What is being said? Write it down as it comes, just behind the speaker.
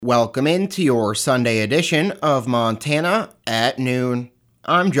Welcome into your Sunday edition of Montana at Noon.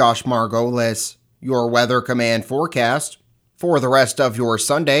 I'm Josh Margolis. Your Weather Command forecast. For the rest of your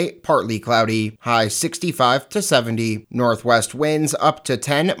Sunday, partly cloudy, high 65 to 70, northwest winds up to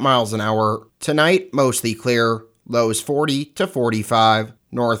 10 miles an hour. Tonight, mostly clear, lows 40 to 45.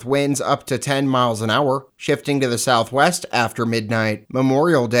 North winds up to 10 miles an hour, shifting to the southwest after midnight.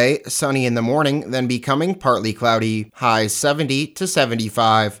 Memorial Day, sunny in the morning, then becoming partly cloudy, highs 70 to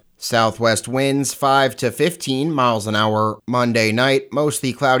 75. Southwest winds 5 to 15 miles an hour. Monday night,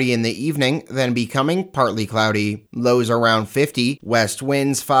 mostly cloudy in the evening, then becoming partly cloudy. Lows around 50. West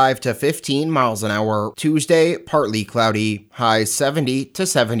winds 5 to 15 miles an hour. Tuesday, partly cloudy. Highs 70 to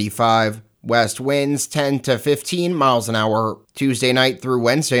 75. West winds 10 to 15 miles an hour. Tuesday night through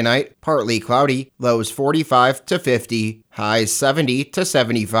Wednesday night, partly cloudy. Lows 45 to 50. Highs 70 to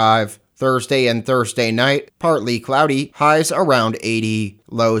 75. Thursday and Thursday night, partly cloudy, highs around 80,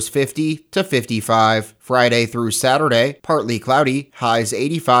 lows 50 to 55. Friday through Saturday, partly cloudy, highs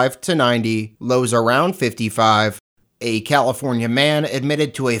 85 to 90, lows around 55. A California man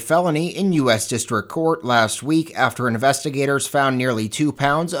admitted to a felony in U.S. District Court last week after investigators found nearly 2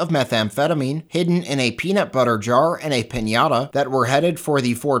 pounds of methamphetamine hidden in a peanut butter jar and a piñata that were headed for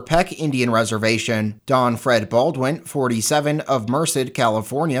the Fort Peck Indian Reservation. Don Fred Baldwin, 47, of Merced,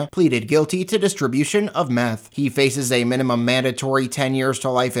 California, pleaded guilty to distribution of meth. He faces a minimum mandatory 10 years to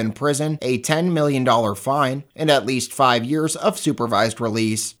life in prison, a $10 million fine, and at least 5 years of supervised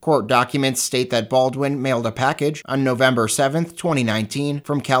release. Court documents state that Baldwin mailed a package on November 7, 2019,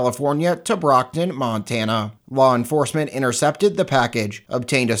 from California to Brockton, Montana. Law enforcement intercepted the package,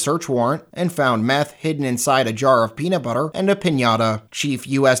 obtained a search warrant, and found meth hidden inside a jar of peanut butter and a piñata. Chief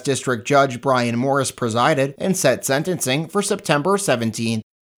U.S. District Judge Brian Morris presided and set sentencing for September 17th.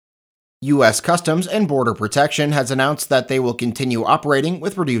 U.S. Customs and Border Protection has announced that they will continue operating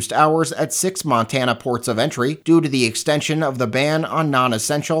with reduced hours at 6 Montana ports of entry due to the extension of the ban on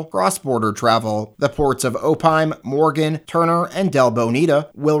non-essential cross-border travel. The ports of Opheim, Morgan, Turner, and Del Bonita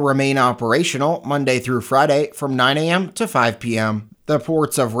will remain operational Monday through Friday from 9 a.m. to 5 p.m. The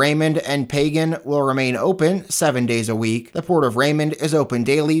ports of Raymond and Pagan will remain open 7 days a week. The port of Raymond is open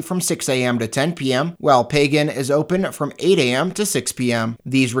daily from 6 a.m. to 10 p.m., while Pagan is open from 8 a.m. to 6 p.m.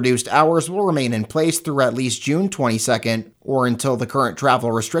 These reduced hours will remain in place through at least June 22nd, or until the current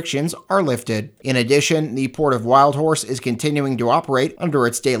travel restrictions are lifted. In addition, the Port of Wildhorse is continuing to operate under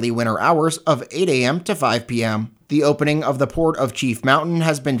its daily winter hours of 8 a.m. to 5 p.m. The opening of the Port of Chief Mountain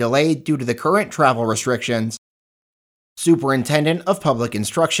has been delayed due to the current travel restrictions. Superintendent of Public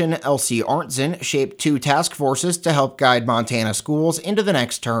Instruction Elsie Arntzen shaped 2 task forces to help guide Montana schools into the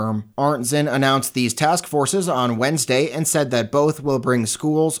next term. Arntzen announced these task forces on Wednesday and said that both will bring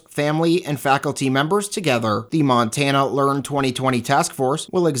schools, family, and faculty members together. The Montana Learn 2020 Task Force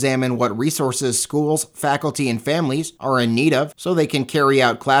will examine what resources schools, faculty, and families are in need of so they can carry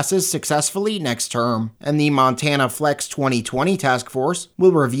out classes successfully next term. And the Montana Flex 2020 Task Force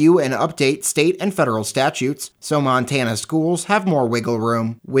will review and update state and federal statutes so Montana schools have more wiggle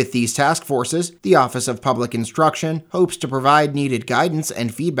room. With these task forces, the Office of Public Instruction hopes to provide needed guidance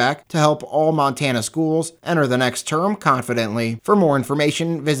and feedback to help all Montana schools enter the next term confidently. For more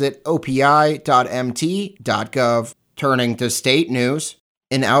information, visit opi.mt.gov. Turning to state news.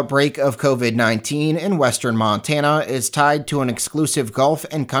 An outbreak of COVID-19 in western Montana is tied to an exclusive golf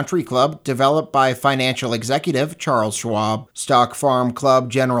and country club developed by financial executive Charles Schwab. Stock Farm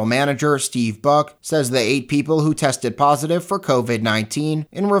Club General Manager Steve Buck says the 8 people who tested positive for COVID-19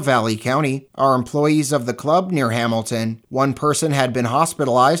 in Ravalli County are employees of the club near Hamilton. 1 person had been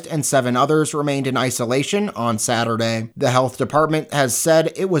hospitalized and 7 others remained in isolation on Saturday. The health department has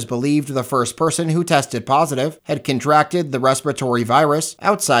said it was believed the first person who tested positive had contracted the respiratory virus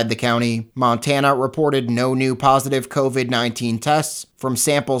outside the county. Montana reported no new positive COVID-19 tests from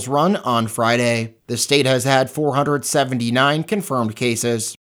samples run on Friday. The state has had 479 confirmed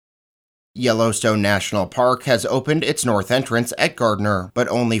cases. Yellowstone National Park has opened its north entrance at Gardner, but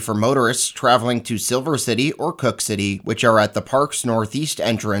only for motorists traveling to Silver City or Cook City, which are at the park's northeast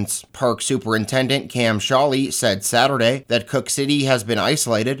entrance. Park Superintendent Cam Shawley said Saturday that Cook City has been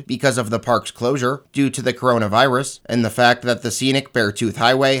isolated because of the park's closure due to the coronavirus and the fact that the scenic Beartooth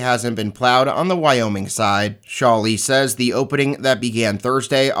Highway hasn't been plowed on the Wyoming side. Shawley says the opening that began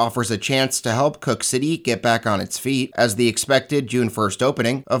Thursday offers a chance to help Cook City get back on its feet as the expected June 1st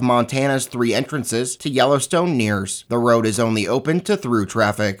opening of Montana's 3 entrances to Yellowstone nears. The road is only open to through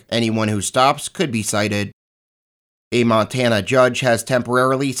traffic. Anyone who stops could be cited. A Montana judge has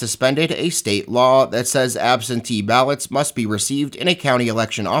temporarily suspended a state law that says absentee ballots must be received in a county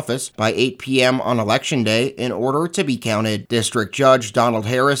election office by 8 p.m. on Election Day in order to be counted. District Judge Donald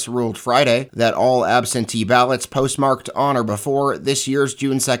Harris ruled Friday that all absentee ballots postmarked on or before this year's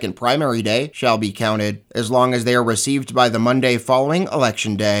June 2nd primary day shall be counted, as long as they are received by the Monday following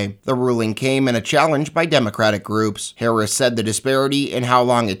Election Day. The ruling came in a challenge by Democratic groups. Harris said the disparity in how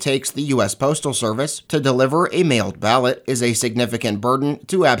long it takes the U.S. Postal Service to deliver a mailed ballot is a significant burden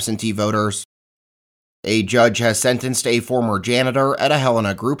to absentee voters. A judge has sentenced a former janitor at a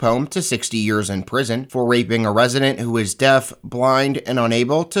Helena group home to 60 years in prison for raping a resident who is deaf, blind, and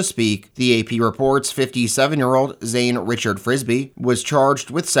unable to speak. The AP reports 57-year-old Zane Richard Frisbee was charged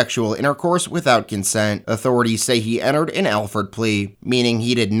with sexual intercourse without consent. Authorities say he entered an Alford plea, meaning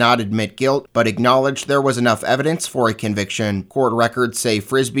he did not admit guilt but acknowledged there was enough evidence for a conviction. Court records say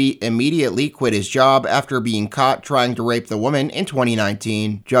Frisbee immediately quit his job after being caught trying to rape the woman in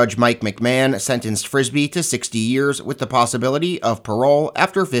 2019. Judge Mike McMahon sentenced Frisbee to 60 years with the possibility of parole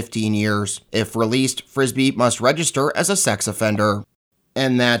after 15 years. If released, Frisbee must register as a sex offender.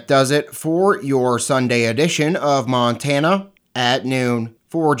 And that does it for your Sunday edition of Montana at Noon.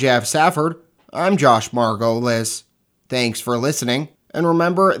 For Jeff Safford, I'm Josh Margolis. Thanks for listening, and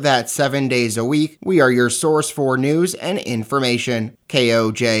remember that 7 days a week, we are your source for news and information.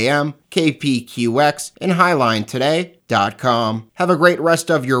 KOJM, KPQX, and HighlineToday.com. Have a great rest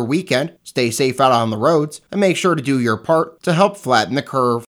of your weekend, stay safe out on the roads, and make sure to do your part to help flatten the curve.